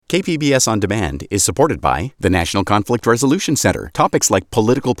KPBS On Demand is supported by the National Conflict Resolution Center. Topics like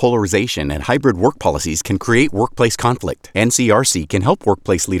political polarization and hybrid work policies can create workplace conflict. NCRC can help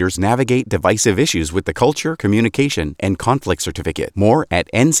workplace leaders navigate divisive issues with the Culture, Communication, and Conflict Certificate. More at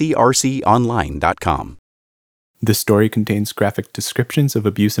ncrconline.com. This story contains graphic descriptions of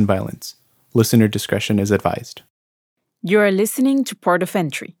abuse and violence. Listener discretion is advised. You are listening to Port of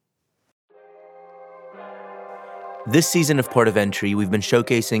Entry. This season of Port of Entry, we've been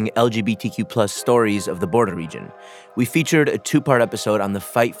showcasing LGBTQ+ stories of the border region. We featured a 2-part episode on the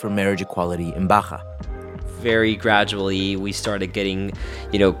fight for marriage equality in Baja. Very gradually, we started getting,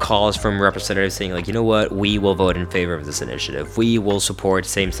 calls from representatives saying, you know what, we will vote in favor of this initiative. We will support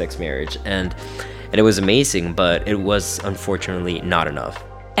same-sex marriage. And it was amazing, but it was unfortunately not enough.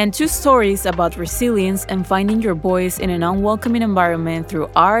 And 2 stories about resilience and finding your voice in an unwelcoming environment through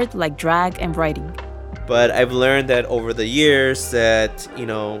art like drag and writing. But I've learned that over the years that,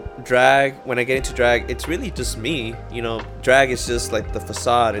 drag, when I get into drag, it's really just me. Drag is just like the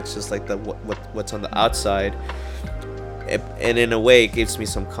facade. It's just like what's on the outside. And in a way, it gives me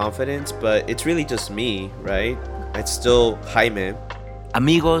some confidence, but it's really just me, right? It's still Jaime.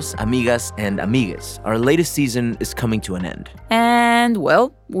 Amigos, amigas, and amigues. Our latest season is coming to an end. And,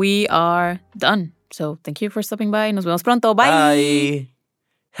 well, we are done. So thank you for stopping by. Nos vemos pronto. Bye.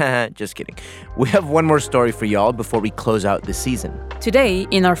 Just kidding. We have one more story for y'all before we close out this season. Today,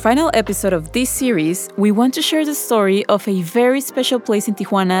 in our final episode of this series, we want to share the story of a very special place in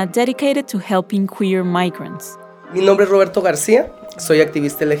Tijuana dedicated to helping queer migrants. Mi nombre es Roberto García, soy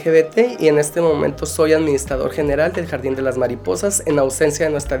activista LGBT y en este momento soy administrador general del Jardín de las Mariposas en ausencia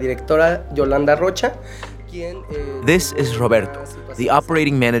de nuestra directora Yolanda Rocha. This is Roberto, the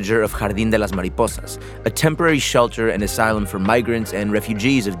operating manager of Jardín de las Mariposas, a temporary shelter and asylum for migrants and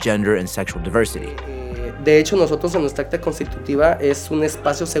refugees of gender and sexual diversity. De hecho, nosotros en nuestra acta constitutiva es un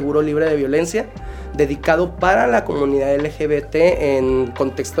espacio seguro libre de violencia dedicado para la comunidad LGBT en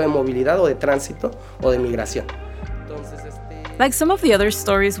contexto de movilidad o de tránsito o de migración. Like some of the other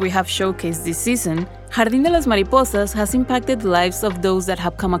stories we have showcased this season, Jardín de las Mariposas has impacted the lives of those that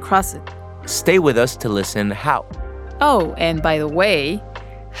have come across it. Stay with us to listen how. Oh, and by the way,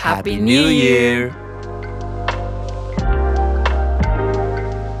 Happy New Year!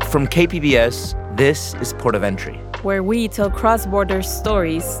 From KPBS, this is Port of Entry, where we tell cross-border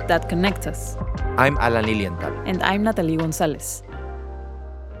stories that connect us. I'm Alan Lilienthal. And I'm Natalie Gonzalez.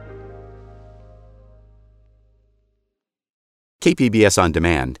 KPBS On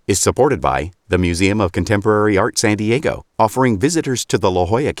Demand is supported by the Museum of Contemporary Art San Diego, offering visitors to the La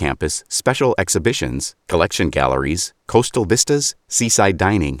Jolla campus special exhibitions, collection galleries, coastal vistas, seaside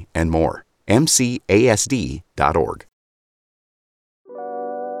dining, and more. mcasd.org.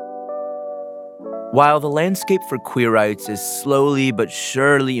 While the landscape for queer rights is slowly but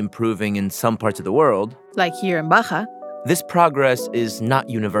surely improving in some parts of the world, like here in Baja, this progress is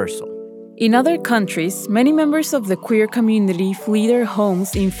not universal. In other countries, many members of the queer community flee their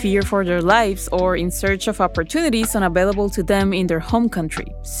homes in fear for their lives or in search of opportunities unavailable to them in their home country,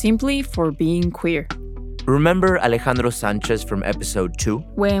 simply for being queer. Remember Alejandro Sanchez from episode 2?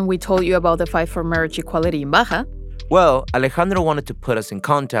 When we told you about the fight for marriage equality in Baja? Well, Alejandro wanted to put us in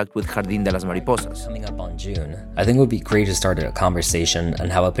contact with Jardín de las Mariposas. Coming up on June, I think it would be great to start a conversation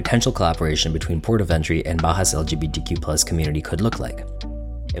on how a potential collaboration between Port of Entry and Baja's LGBTQ+ community could look like.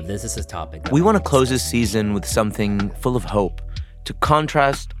 If this is a topic... We want to close this season with something full of hope, to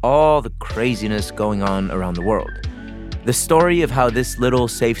contrast all the craziness going on around the world. The story of how this little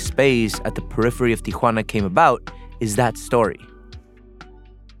safe space at the periphery of Tijuana came about is that story.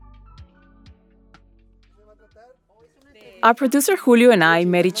 Our producer Julio and I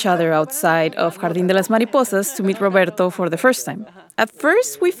met each other outside of Jardín de las Mariposas to meet Roberto for the first time. At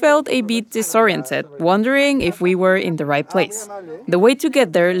first, we felt a bit disoriented, wondering if we were in the right place. The way to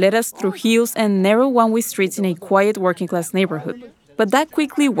get there led us through hills and narrow one-way streets in a quiet working-class neighborhood. But that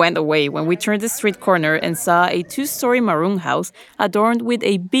quickly went away when we turned the street corner and saw a 2-story maroon house adorned with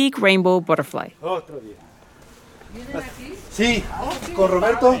a big rainbow butterfly. Sí, con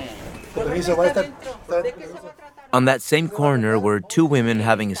Roberto. On that same corner were 2 women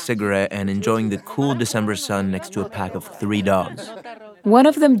having a cigarette and enjoying the cool December sun next to a pack of 3 dogs. One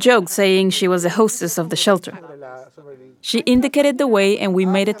of them joked, saying she was the hostess of the shelter. She indicated the way, and we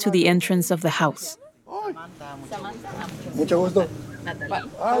made it to the entrance of the house.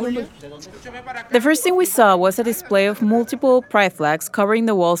 The first thing we saw was a display of multiple pride flags covering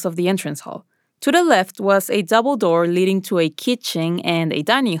the walls of the entrance hall. To the left was a double door leading to a kitchen and a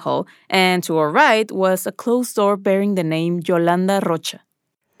dining hall, and to our right was a closed door bearing the name Yolanda Rocha.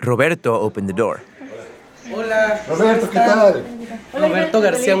 Roberto opened the door. Hola. Roberto, ¿qué tal? Roberto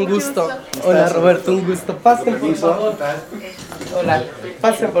García, un gusto. Hola, Roberto, un gusto. Pasen, por favor. Hola.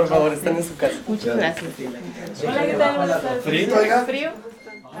 Pasen, por favor, están en su casa. Muchas gracias. Hola, ¿qué tal? ¿Frito, oiga?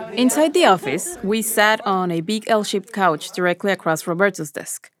 Inside the office, we sat on a big L-shaped couch directly across Roberto's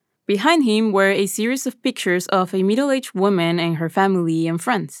desk. Behind him were a series of pictures of a middle-aged woman and her family and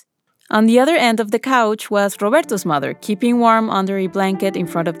friends. On the other end of the couch was Roberto's mother, keeping warm under a blanket in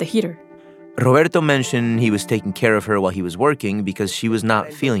front of the heater. Roberto mentioned he was taking care of her while he was working because she was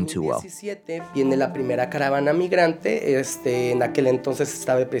not feeling too well. Viene la primera caravana migrante, en aquel entonces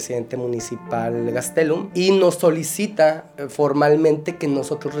estaba el presidente municipal Gastelum y nos solicita formalmente que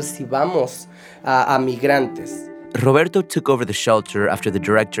nosotros recibamos a migrantes. Roberto took over the shelter after the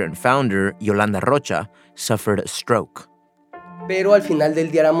director and founder, Yolanda Rocha, suffered a stroke. Pero al final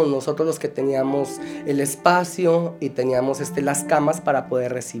del día éramos nosotros los que teníamos el espacio y teníamos las camas para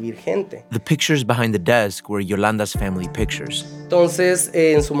poder recibir gente. The pictures behind the desk were Yolanda's family pictures. Entonces,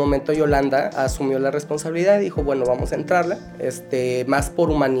 en su momento Yolanda asumió la responsabilidad y dijo, bueno, vamos a entrarla, más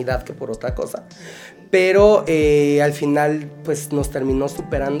por humanidad que por otra cosa. Pero al final, pues nos terminó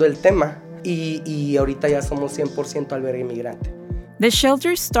superando el tema y ahorita ya somos 100% albergue migrante. The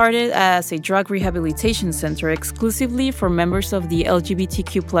shelter started as a drug rehabilitation center exclusively for members of the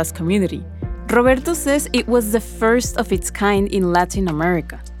LGBTQ+ community. Roberto says it was the first of its kind in Latin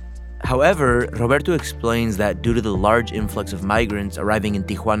America. However, Roberto explains that due to the large influx of migrants arriving in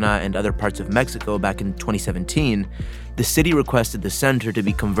Tijuana and other parts of Mexico back in 2017, the city requested the center to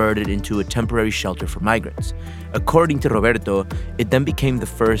be converted into a temporary shelter for migrants. According to Roberto, it then became the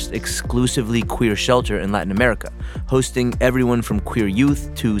first exclusively queer shelter in Latin America, hosting everyone from queer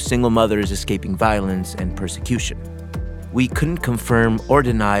youth to single mothers escaping violence and persecution. We couldn't confirm or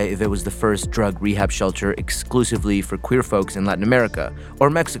deny if it was the first drug rehab shelter exclusively for queer folks in Latin America, or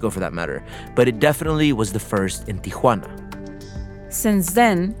Mexico for that matter, but it definitely was the first in Tijuana. Since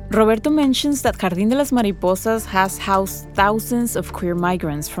then, Roberto mentions that Jardín de las Mariposas has housed thousands of queer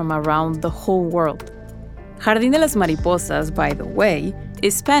migrants from around the whole world. Jardín de las Mariposas, by the way,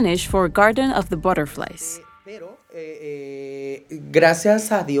 is Spanish for Garden of the Butterflies.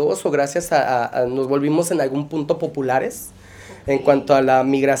 Gracias a Dios o gracias a nos volvimos en algún punto populares. En cuanto a la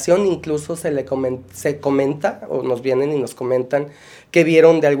migración, incluso se comenta, o nos vienen y nos comentan, que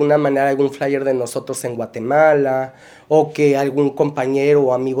vieron de alguna manera algún flyer de nosotros en Guatemala, o que algún compañero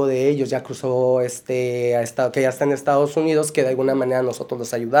o amigo de ellos ya cruzó, que ya está en Estados Unidos, que de alguna manera nosotros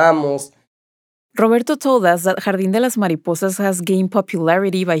los ayudamos. Roberto told us that Jardín de las Mariposas has gained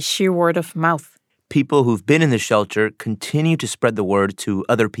popularity by sheer word of mouth. People who've been in the shelter continue to spread the word to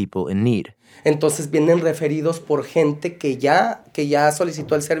other people in need. Entonces vienen referidos por gente que ya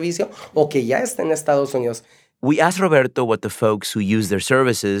solicitó el servicio o que ya está en Estados Unidos. We asked Roberto what the folks who use their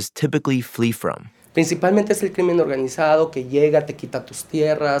services typically flee from. Principalmente es el crimen organizado que llega, te quita tus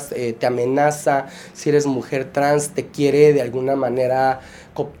tierras, te amenaza. Si eres mujer trans, te quiere de alguna manera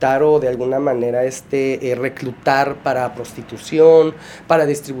cooptar o de alguna manera reclutar para prostitución, para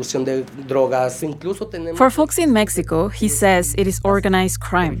distribución de drogas. Incluso tenemos... For folks in Mexico, he says it is organized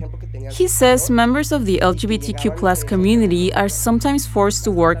crime. He says members of the LGBTQ+ community are sometimes forced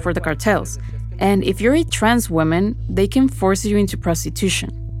to work for the cartels. And if you're a trans woman, they can force you into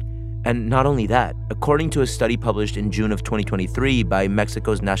prostitution. And not only that, according to a study published in June of 2023 by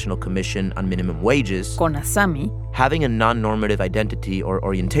Mexico's National Commission on Minimum Wages, CONASAMI, having a non-normative identity or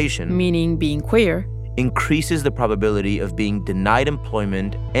orientation, meaning being queer, increases the probability of being denied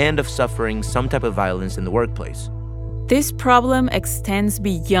employment and of suffering some type of violence in the workplace. This problem extends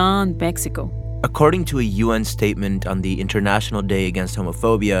beyond Mexico. According to a UN statement on the International Day Against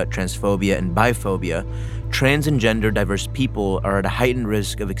Homophobia, Transphobia, and Biphobia, trans and gender diverse people are at a heightened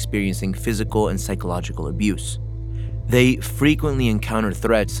risk of experiencing physical and psychological abuse. They frequently encounter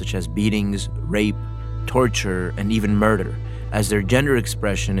threats such as beatings, rape, torture, and even murder, as their gender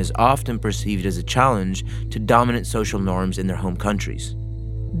expression is often perceived as a challenge to dominant social norms in their home countries.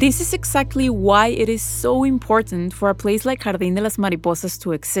 This is exactly why it is so important for a place like Jardín de las Mariposas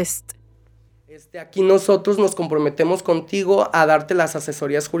to exist. Aquí nosotros nos comprometemos contigo a darte las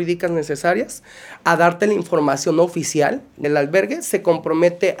asesorías jurídicas necesarias, a darte la información oficial. El albergue se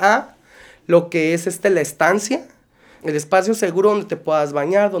compromete a lo que es la estancia, el espacio seguro donde te puedas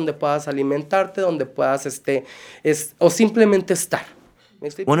bañar, donde puedas alimentarte, donde puedas o simplemente estar.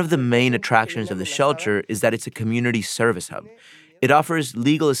 One of the main attractions of the shelter is that it's a community service hub. It offers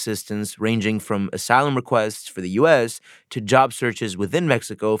legal assistance ranging from asylum requests for the U.S. to job searches within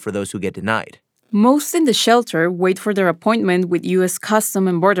Mexico for those who get denied. Most in the shelter wait for their appointment with U.S. Custom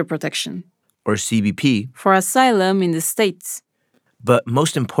and Border Protection, or CBP, for asylum in the States. But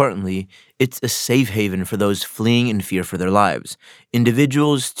most importantly, it's a safe haven for those fleeing in fear for their lives,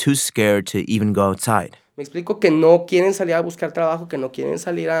 individuals too scared to even go outside. Me explico que no quieren salir a buscar trabajo, que no quieren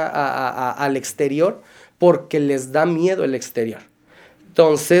salir al exterior porque les da miedo el exterior.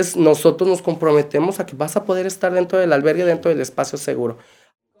 Entonces, nosotros nos comprometemos a que vas a poder estar dentro del albergue, dentro del espacio seguro.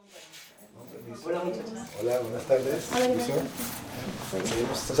 Hola, muchachos. Hola, buenas tardes. ¿Permiso?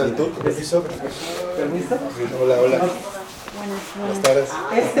 ¿Estás al tour? ¿Permiso? ¿Permiso? Hola, hola. Buenas tardes.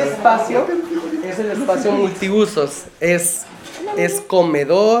 Este espacio es el espacio multiusos. Es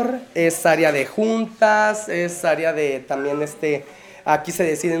comedor, es área de juntas, es área de también aquí se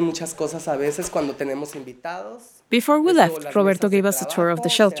deciden muchas cosas a veces cuando tenemos invitados. Before we left, Roberto gave us a tour of the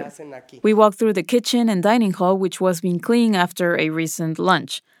shelter. We walked through the kitchen and dining hall, which was being cleaned after a recent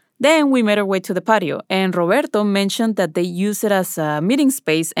lunch. Then we made our way to the patio, and Roberto mentioned that they use it as a meeting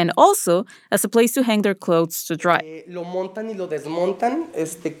space and also as a place to hang their clothes to dry. Lo montan y lo desmontan,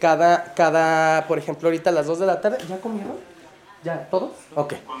 por ejemplo, ahorita a las 2 de la tarde. ¿Ya comieron? ¿Ya? ¿Todos?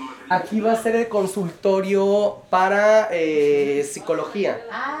 Ok. Aquí va a ser el consultorio para psicología.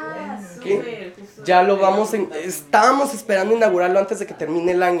 ¿Okay? Ya lo estábamos esperando inaugurarlo antes de que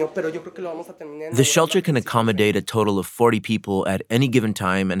termine el año, pero yo creo que lo vamos a terminar. The shelter can accommodate a total of 40 people at any given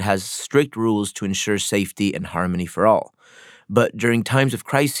time and has strict rules to ensure safety and harmony for all. But during times of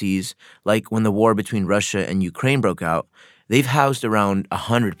crises, like when the war between Russia and Ukraine broke out, they've housed around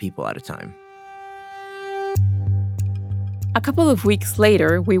 100 people at a time. A couple of weeks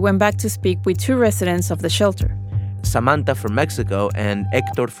later, we went back to speak with two residents of the shelter. Samantha from Mexico and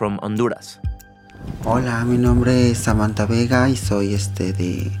Héctor from Honduras. Hola, mi nombre es Samantha Vega y soy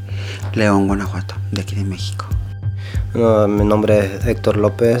de León, Guanajuato, de aquí de México. Mi nombre es Héctor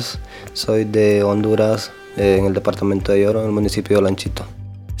López, soy de Honduras, en el departamento de Lloro, en el municipio de Lanchito.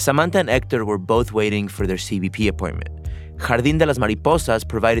 Samantha and Héctor were both waiting for their CBP appointment. Jardín de las Mariposas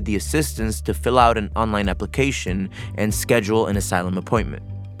provided the assistance to fill out an online application and schedule an asylum appointment.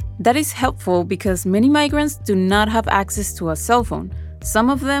 That is helpful because many migrants do not have access to a cell phone. Some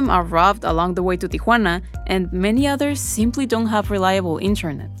of them are robbed along the way to Tijuana, and many others simply don't have reliable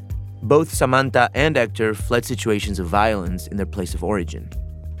internet. Both Samantha and Héctor fled situations of violence in their place of origin.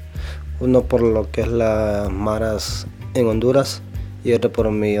 Uno por lo que es las maras en Honduras y otro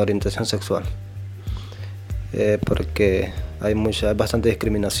por mi orientación sexual. Porque hay bastante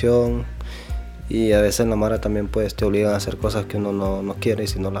discriminación y a veces en la mara también te obligan a hacer cosas que uno no quiere y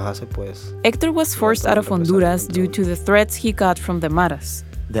si no las hace pues... Héctor was forced out of Honduras due to the threats he got from the maras.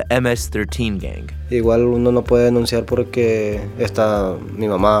 The MS-13 gang. Igual uno no puede denunciar porque está mi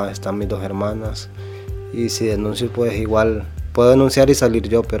mamá, están mis 2 hermanas y si denuncio pues igual puedo denunciar y salir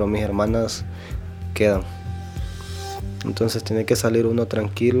yo, pero mis hermanas quedan. Entonces tiene que salir uno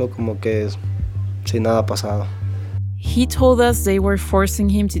tranquilo como que sin nada pasado. He told us they were forcing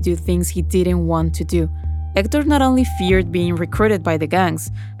him to do things he didn't want to do. Héctor not only feared being recruited by the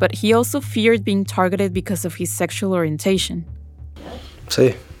gangs, but he also feared being targeted because of his sexual orientation.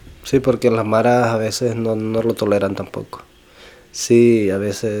 Sí, porque las maras a veces no lo toleran tampoco. Sí, a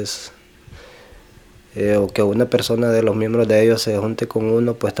veces o que una persona de los miembros de ellos se junte con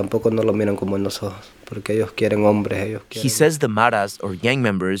uno, pues tampoco no lo miran con buenos ojos, porque ellos quieren hombres, He says the maras, or gang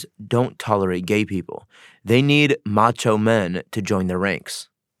members, don't tolerate gay people. They need macho men to join their ranks.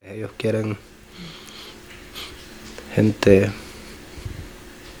 Ellos quieren gente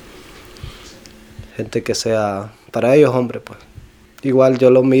que sea, para ellos hombre, pues. Igual yo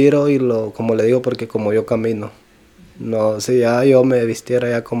lo miro y como le digo, porque como yo camino, no, si ya yo me vistiera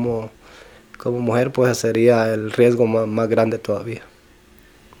ya como mujer, pues sería el riesgo más grande todavía.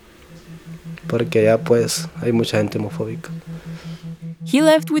 Porque ya pues hay mucha gente homofóbica. He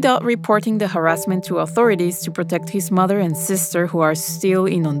left without reporting the harassment to authorities to protect his mother and sister who are still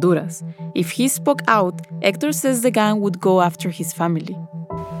in Honduras. If he spoke out, Héctor says the gang would go after his family.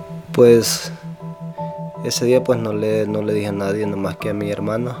 Pues ese día pues no le dije a nadie, nomás que a mi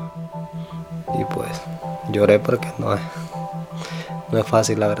hermana. Y pues lloré porque no es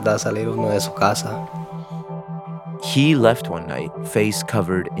fácil, la verdad, salir uno de su casa. He left one night, face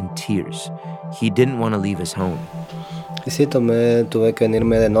covered in tears. He didn't want to leave his home. Y sí, tuve que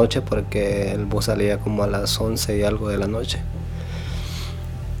venirme de noche porque el bus salía como a las 11 y algo de la noche.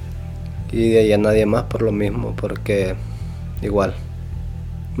 Y de ahí a nadie más por lo mismo, porque igual,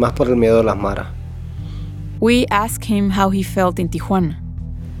 más por el miedo de las maras. We asked him how he felt in Tijuana.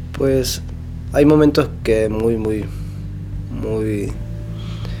 Pues hay momentos que muy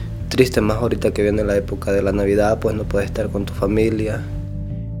triste, más ahorita que viene la época de la Navidad, pues no puedes estar con tu familia.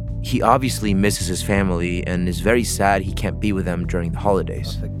 He obviously misses his family and is very sad he can't be with them during the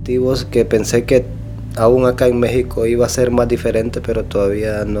holidays. Afectivos que pensé que Aún acá en México iba a ser más diferente, pero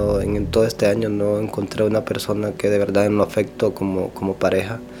todavía no, en todo este año no encontré una persona que de verdad me afectó como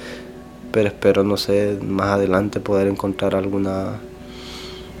pareja. Pero espero, no sé, más adelante poder encontrar alguna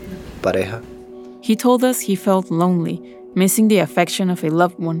pareja. He told us he felt lonely, missing the affection of a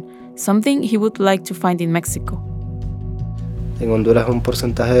loved one, something he would like to find in Mexico. En Honduras un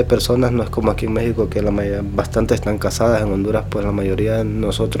porcentaje de personas no es como aquí en México, que bastante están casadas. En Honduras, pues la mayoría de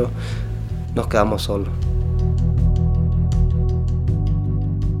nosotros nos quedamos solos.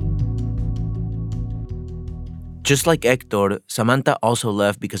 Just like Hector, Samantha also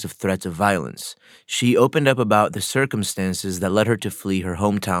left because of threats of violence. She opened up about the circumstances that led her to flee her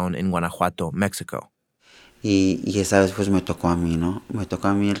hometown in Guanajuato, Mexico. Y esa vez pues me tocó a mí, ¿no? Me tocó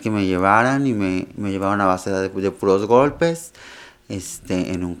a mí el que me llevaran y me llevaron a base de puros golpes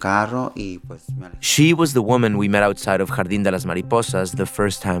en un carro y pues me alejé. She was the woman we met outside of Jardín de las Mariposas the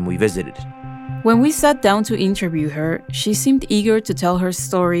first time we visited. When we sat down to interview her, she seemed eager to tell her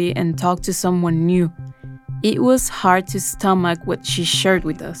story and talk to someone new. It was hard to stomach what she shared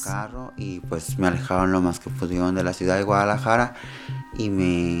with us. Y pues me alejaron lo más que pudieron de la ciudad de Guadalajara y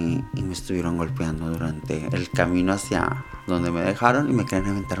me estuvieron golpeando durante el camino hacia donde me dejaron y me querían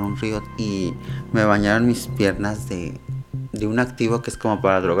aventar a un río y me bañaron mis piernas de un activo que es como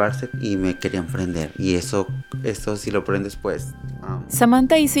para drogarse y me querían prender y eso si lo prendes pues...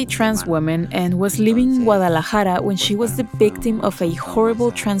 Samantha is a trans woman and was living in Guadalajara when she was the victim of a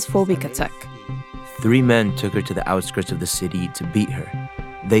horrible transphobic attack. 3 men took her to the outskirts of the city to beat her.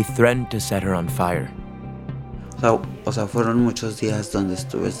 They threatened to set her on fire. O sea, fueron muchos días donde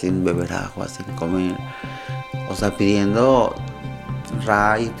estuve sin beber agua, sin comer. O sea, pidiendo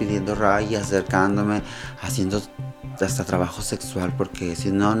ray, acercándome, haciendo hasta trabajo sexual, porque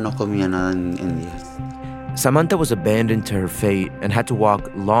si no, no comía nada en días. Samantha was abandoned to her fate and had to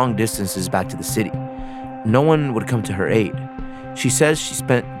walk long distances back to the city. No one would come to her aid. She says she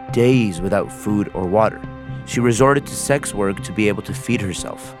spent days without food or water. She resorted to sex work to be able to feed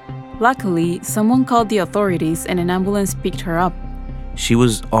herself. Luckily, someone called the authorities and an ambulance picked her up. She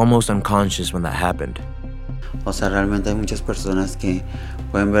was almost unconscious when that happened. O sea, realmente hay muchas personas que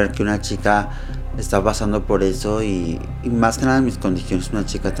pueden ver que una chica está pasando por eso y más que nada en mis condiciones, una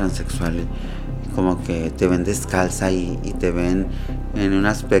chica transexual, como que te ven descalza y te ven en un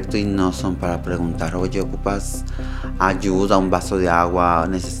aspecto y no son para preguntar, oye, ¿ocupas ayuda, un vaso de agua?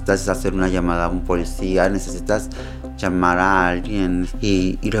 ¿Necesitas hacer una llamada a un policía? ¿Necesitas llamar a alguien?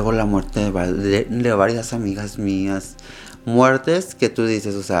 Y luego la muerte de varias amigas mías. Muertes que tú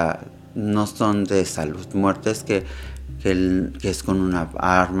dices, o sea, no son de salud. Muertes que es con una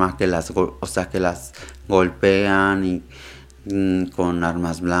arma, que las golpean y con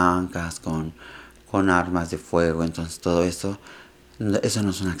armas blancas, con armas de fuego. Entonces todo eso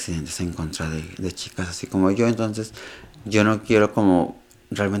no son accidentes en contra de chicas así como yo. Entonces yo no quiero como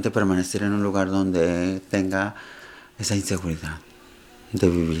realmente permanecer en un lugar donde tenga esa inseguridad de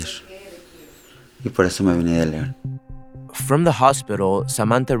vivir. Y por eso me vine de León. From the hospital,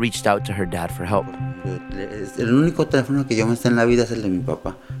 Samantha reached out to her dad for help. El único teléfono que yo me sé en la vida es el de mi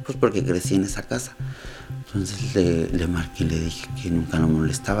papá, pues porque crecí en esa casa. Entonces le marqué y le dije que nunca lo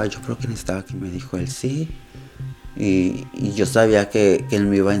molestaba. Yo creo que necesitaba que me dijo él sí. Y yo sabía que él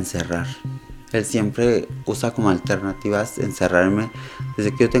me iba a encerrar. Él siempre usa como alternativas encerrarme.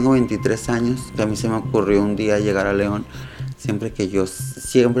 Desde que yo tengo 23 años, que a mí se me ocurrió un día llegar a León. Siempre que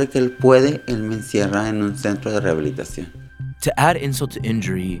él puede, él me encierra en un centro de rehabilitación. To add insult to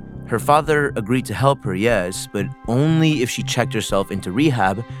injury, her father agreed to help her, yes, but only if she checked herself into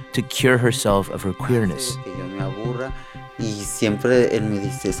rehab to cure herself of her queerness. Que yo me aburra y siempre él me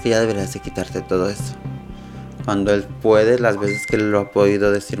dice, es que ya deberías de quitarte todo eso. Cuando él puede, las veces que él lo ha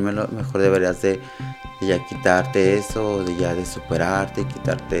podido decírmelo, mejor deberías de ya quitarte eso, de superarte,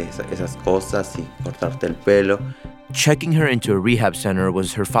 quitarte esas cosas y cortarte el pelo. Checking her into a rehab center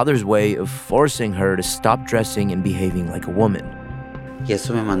was her father's way of forcing her to stop dressing and behaving like a woman. Y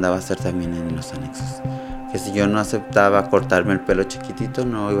eso me mandaba a hacer también en los anexos. Que si yo no aceptaba cortarme el pelo chiquitito,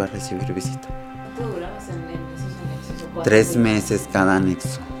 no iba a recibir visita. ¿Cuánto durabas en esos anexos? 3 meses cada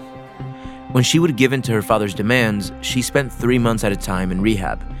anexo. When she would give in to her father's demands, she spent 3 months at a time in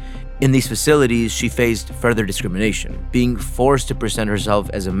rehab. In these facilities, she faced further discrimination, being forced to present herself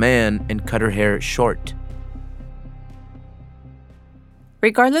as a man and cut her hair short.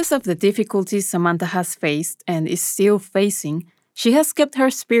 Regardless of the difficulties Samantha has faced and is still facing, She has kept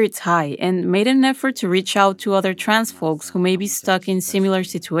her spirits high and made an effort to reach out to other trans folks who may be stuck in similar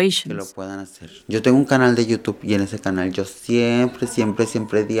situations. Yo tengo un canal de YouTube y en ese canal yo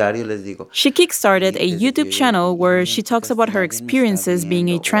siempre diario les digo. She kickstarted a YouTube channel where she talks about her experiences being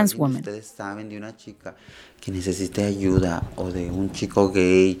a trans woman. Ustedes saben de una chica que necesite ayuda o de un chico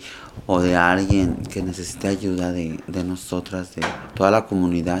gay o de alguien que necesite ayuda de nosotras, de toda la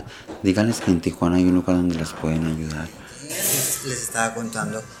comunidad, díganles que en Tijuana hay un lugar donde las pueden ayudar. Les estaba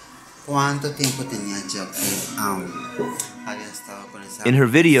contando cuánto tiempo tenía yo que había estado con esa... In her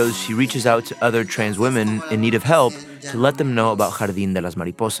videos, she reaches out to other trans women in need of help to let them know about Jardín de las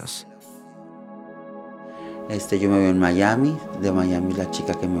Mariposas. Yo me veo en Miami, de Miami la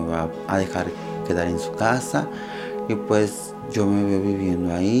chica que me va a dejar quedar en su casa y pues yo me veo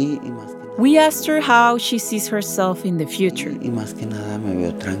viviendo ahí y más que nada, We asked her how she sees herself in the future. y más que nada me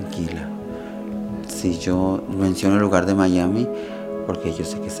veo tranquila. Si yo menciono el lugar de Miami porque yo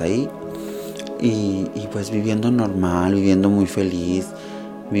sé que es ahí y pues viviendo normal, viviendo muy feliz,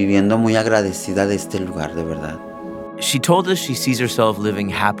 viviendo muy agradecida de este lugar de verdad. She told us she sees herself living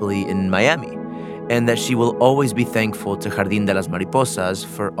happily in Miami, and that she will always be thankful to Jardín de las Mariposas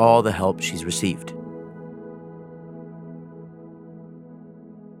for all the help she's received.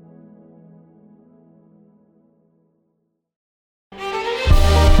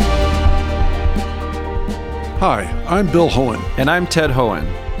 Hi, I'm Bill Hohen. And I'm Ted Hohen.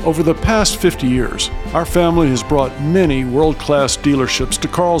 Over the past 50 years, our family has brought many world-class dealerships to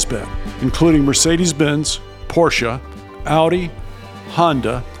Carlsbad, including Mercedes-Benz, Porsche, Audi,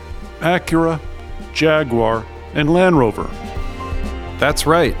 Honda, Acura, Jaguar, and Land Rover. That's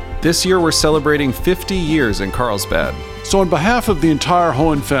right. This year we're celebrating 50 years in Carlsbad. So on behalf of the entire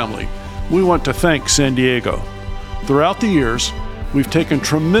Hohen family, we want to thank San Diego. Throughout the years, we've taken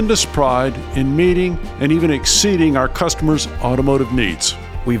tremendous pride in meeting and even exceeding our customers' automotive needs.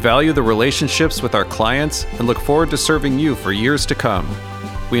 We value the relationships with our clients and look forward to serving you for years to come.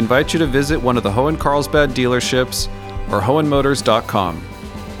 We invite you to visit one of the Hohen Carlsbad dealerships or hohenmotors.com.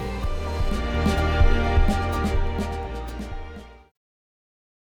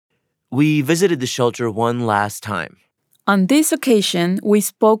 We visited the shelter one last time. On this occasion, we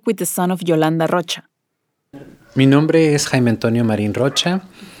spoke with the son of Yolanda Rocha. Mi nombre es Jaime Antonio Marín Rocha.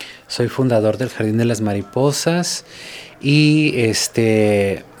 Soy fundador del Jardín de las Mariposas y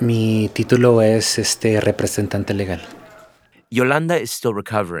mi título es representante legal. Yolanda is still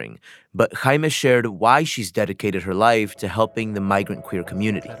recovering, but Jaime shared why she's dedicated her life to helping the migrant queer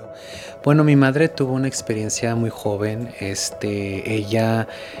community. Bueno, mi madre tuvo una experiencia muy joven. Ella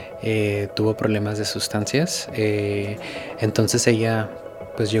tuvo problemas de sustancias. Entonces ella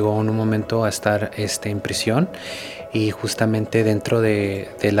pues llegó en un momento a estar en prisión y justamente dentro de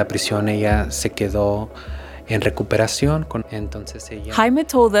la prisión ella se quedó en recuperación. Entonces ella, Jaime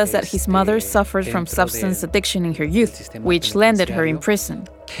told us that his mother suffered from substance addiction in her youth, which landed her in prison.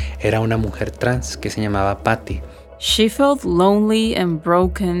 Era una mujer trans que se llamaba Patty. She felt lonely and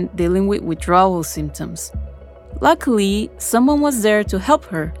broken, dealing with withdrawal symptoms. Luckily, someone was there to help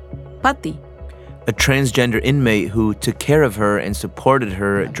her, Patty, a transgender inmate who took care of her and supported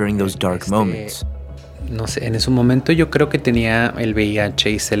her during those dark moments. No sé, en ese momento yo creo que tenía el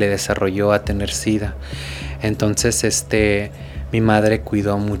VIH y se le desarrolló a tener SIDA. Entonces, mi madre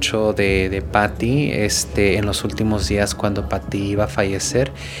cuidó mucho de Patty en los últimos días cuando Patty iba a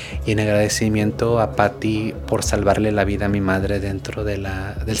fallecer, y en agradecimiento a Patty por salvarle la vida a mi madre dentro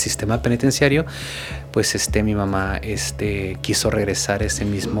del sistema penitenciario, pues mi mamá quiso regresar ese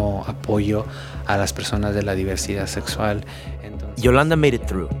mismo apoyo a las personas de la diversidad sexual. Entonces, Yolanda made it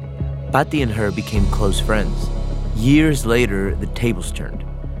through. Patty and her became close friends. Years later, the tables turned.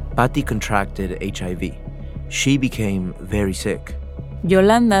 Patty contracted HIV. She became very sick.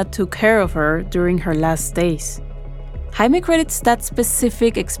 Yolanda took care of her during her last days. Jaime credits that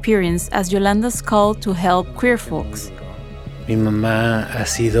specific experience as Yolanda's call to help queer folks. Mi mamá ha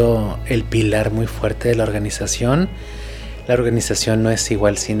sido el pilar muy fuerte de la organización. La organización no es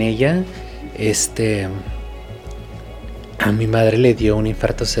igual sin ella. A mi madre le dio un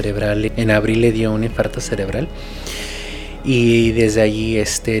infarto cerebral. En abril le dio un infarto cerebral. Y desde allí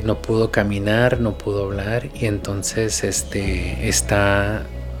no pudo caminar, no pudo hablar. Y entonces está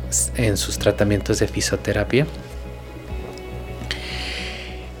en sus tratamientos de fisioterapia.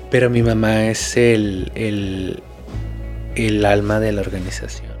 Pero mi mamá es el alma de la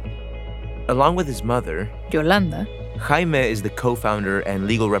organización. Along with his mother, Yolanda, Jaime is the co-founder and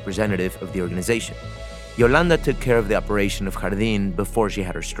legal representative of the organization. Yolanda took care of the operation of Jardín before she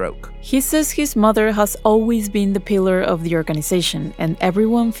had her stroke. He says his mother has always been the pillar of the organization and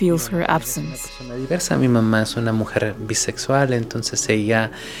everyone feels her absence. Diversa. Mi mamá es una mujer bisexual, entonces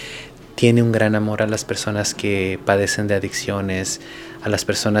ella tiene un gran amor a las personas que padecen de adicciones, a las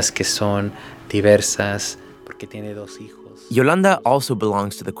personas que son diversas, porque tiene 2 hijos. Yolanda also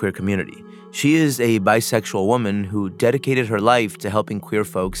belongs to the queer community. She is a bisexual woman who dedicated her life to helping queer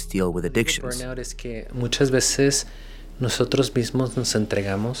folks deal with addictions. El burnout es que muchas veces nosotros mismos nos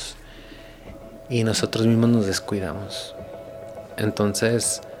entregamos y nosotros mismos nos descuidamos.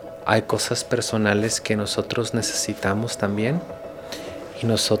 Entonces, hay cosas personales que nosotros necesitamos también y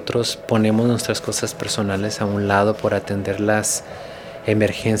nosotros ponemos nuestras cosas personales a un lado por atender las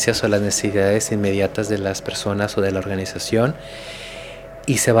emergencias o las necesidades inmediatas de las personas o de la organización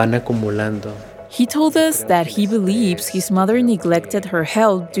y se van acumulando. He told us that he believes his mother neglected her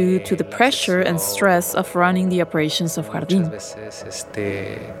health due to the pressure and stress of running the operations of Jardín. Muchas veces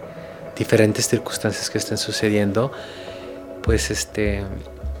diferentes circunstancias que estén sucediendo pues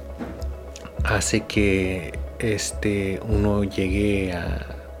hace que uno llegue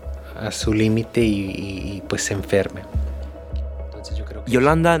a su límite y pues se enferme.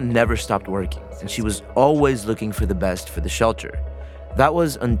 Yolanda never stopped working, and she was always looking for the best for the shelter. That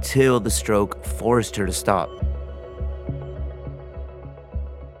was until the stroke forced her to stop.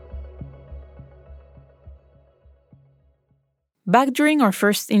 Back during our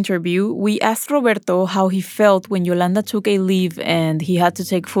first interview, we asked Roberto how he felt when Yolanda took a leave and he had to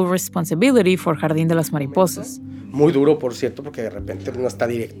take full responsibility for Jardín de las Mariposas. Muy duro, por cierto, porque de repente nuestra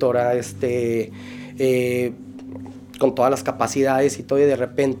directora con todas las capacidades y todo, y de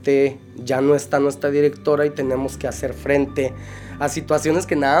repente ya no está nuestra directora y tenemos que hacer frente a situaciones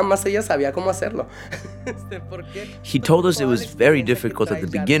que nada más ella sabía cómo hacerlo. He told us it was very difficult at the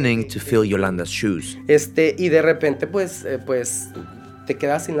beginning to fill Yolanda's shoes. Y de repente pues te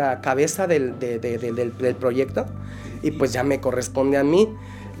quedas sin la cabeza del proyecto y pues ya me corresponde a mí.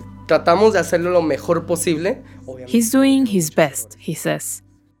 Tratamos de hacerlo lo mejor posible. He's doing his best, he says.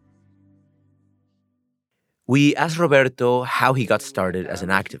 We asked Roberto how he got started as an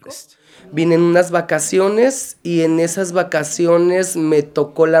activist. Vine en unas vacaciones y en esas vacaciones me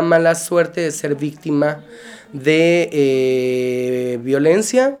tocó la mala suerte de ser víctima de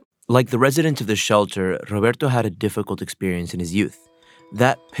violencia. Like the resident of the shelter, Roberto had a difficult experience in his youth.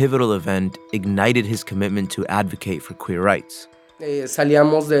 That pivotal event ignited his commitment to advocate for queer rights.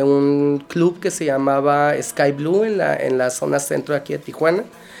 Salíamos de un club que se llamaba Sky Blue en la zona centro de aquí de Tijuana.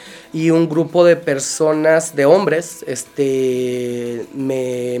 Y un grupo de personas, de hombres,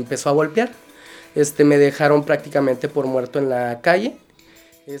 me empezó a golpear. Me dejaron prácticamente por muerto en la calle.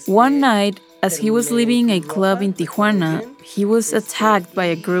 One night, as he was leaving a club in Tijuana, he was attacked by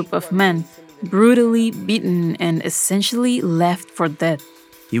a group of men, brutally beaten and essentially left for dead.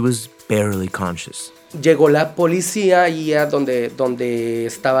 He was barely conscious. Llegó la policía y a donde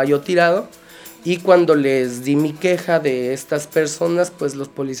estaba yo tirado. Y cuando les di mi queja de estas personas, pues los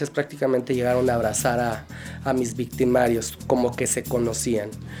policías prácticamente llegaron a abrazar a mis victimarios, como que se conocían.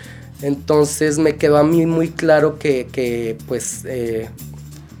 Entonces me quedó a mí muy claro que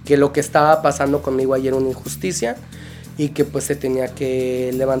lo que estaba pasando conmigo ayer era una injusticia y que pues se tenía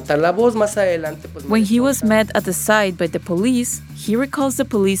que levantar la voz más adelante. Pues, when he was met at the site by the police, he recalls the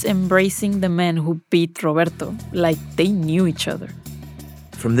police embracing the men who beat Roberto, like they knew each other.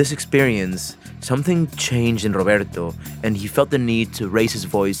 From this experience, something changed in Roberto, and he felt the need to raise his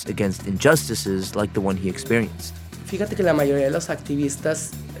voice against injustices like the one he experienced. Fíjate que la mayoría de los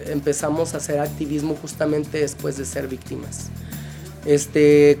activistas empezamos a hacer activismo justamente después de ser víctimas.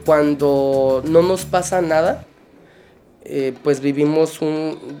 Cuando no nos pasa nada, pues vivimos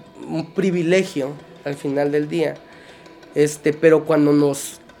un privilegio al final del día. Pero cuando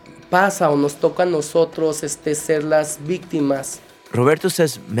nos pasa o nos toca a nosotros ser las víctimas. Roberto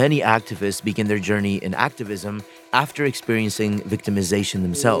says many activists begin their journey in activism after experiencing victimization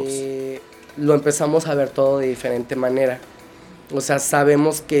themselves. Lo empezamos a ver todo de diferente manera. O sea,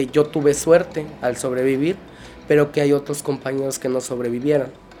 sabemos que yo tuve suerte al sobrevivir, pero que hay otros compañeros que no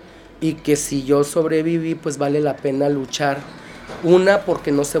sobrevivieron. Y que si yo sobreviví, pues vale la pena luchar. Una,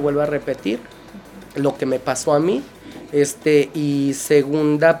 porque no se vuelva a repetir lo que me pasó a mí. Y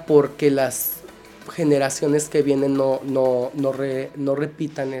segunda, porque las generaciones que vienen no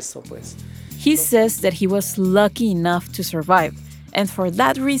repitan eso, pues. He says that he was lucky enough to survive, and for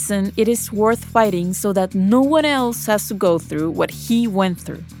that reason, it is worth fighting so that no one else has to go through what he went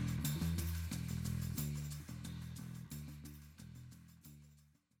through.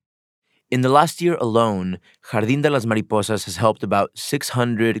 In the last year alone, Jardín de las Mariposas has helped about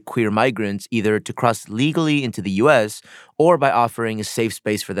 600 queer migrants either to cross legally into the U.S. or by offering a safe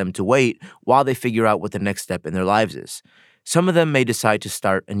space for them to wait while they figure out what the next step in their lives is. Some of them may decide to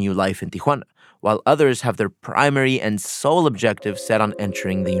start a new life in Tijuana, while others have their primary and sole objective set on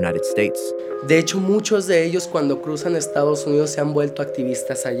entering the United States. De hecho, muchos de ellos cuando cruzan Estados Unidos se han vuelto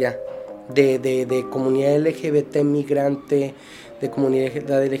activistas allá, de comunidad LGBT migrante, de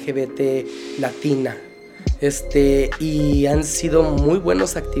comunidad LGBT latina, y han sido muy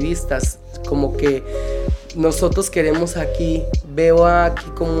buenos activistas. Como que nosotros queremos aquí, veo aquí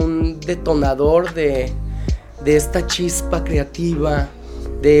como un detonador de esta chispa creativa,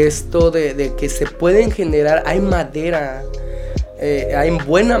 de esto de que se pueden generar, hay madera, hay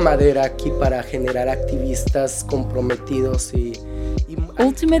buena madera aquí para generar activistas comprometidos y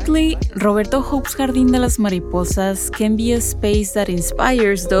Ultimately, Roberto hopes Jardín de las Mariposas can be a space that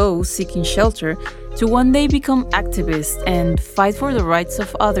inspires those seeking shelter to one day become activists and fight for the rights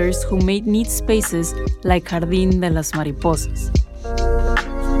of others who may need spaces like Jardín de las Mariposas.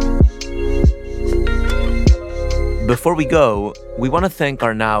 Before we go, we want to thank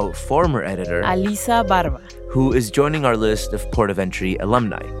our now former editor, Alisa Barba, who is joining our list of Port of Entry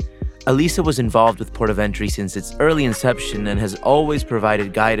alumni. Alisa was involved with Port of Entry since its early inception and has always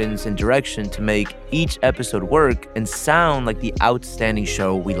provided guidance and direction to make each episode work and sound like the outstanding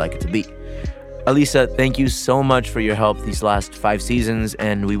show we'd like it to be. Alisa, thank you so much for your help these last 5 seasons,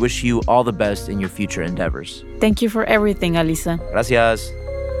 and we wish you all the best in your future endeavors. Thank you for everything, Alisa. Gracias.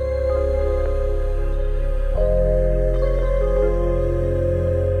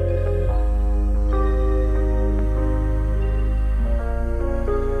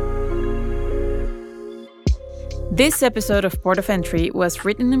 This episode of Port of Entry was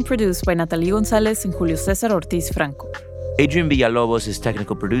written and produced by Natalie Gonzalez and Julio César Ortiz Franco. Adrian Villalobos is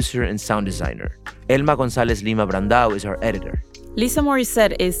technical producer and sound designer. Elma González Lima Brandao is our editor. Lisa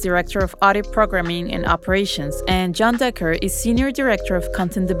Morissette is director of audio programming and operations, and John Decker is senior director of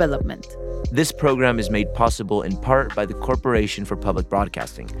content development. This program is made possible in part by the Corporation for Public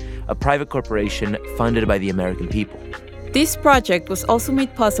Broadcasting, a private corporation funded by the American people. This project was also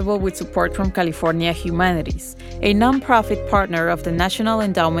made possible with support from California Humanities, a nonprofit partner of the National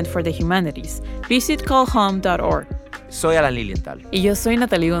Endowment for the Humanities. Visit callhome.org. Soy Alan Lilienthal. Y yo soy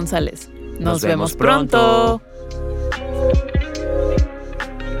Natalie González. Nos vemos pronto.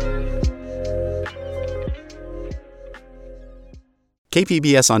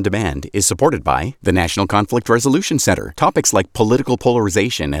 KPBS On Demand is supported by the National Conflict Resolution Center. Topics like political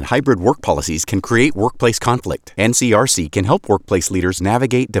polarization and hybrid work policies can create workplace conflict. NCRC can help workplace leaders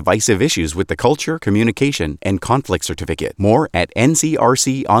navigate divisive issues with the Culture, Communication, and Conflict Certificate. More at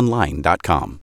ncrconline.com.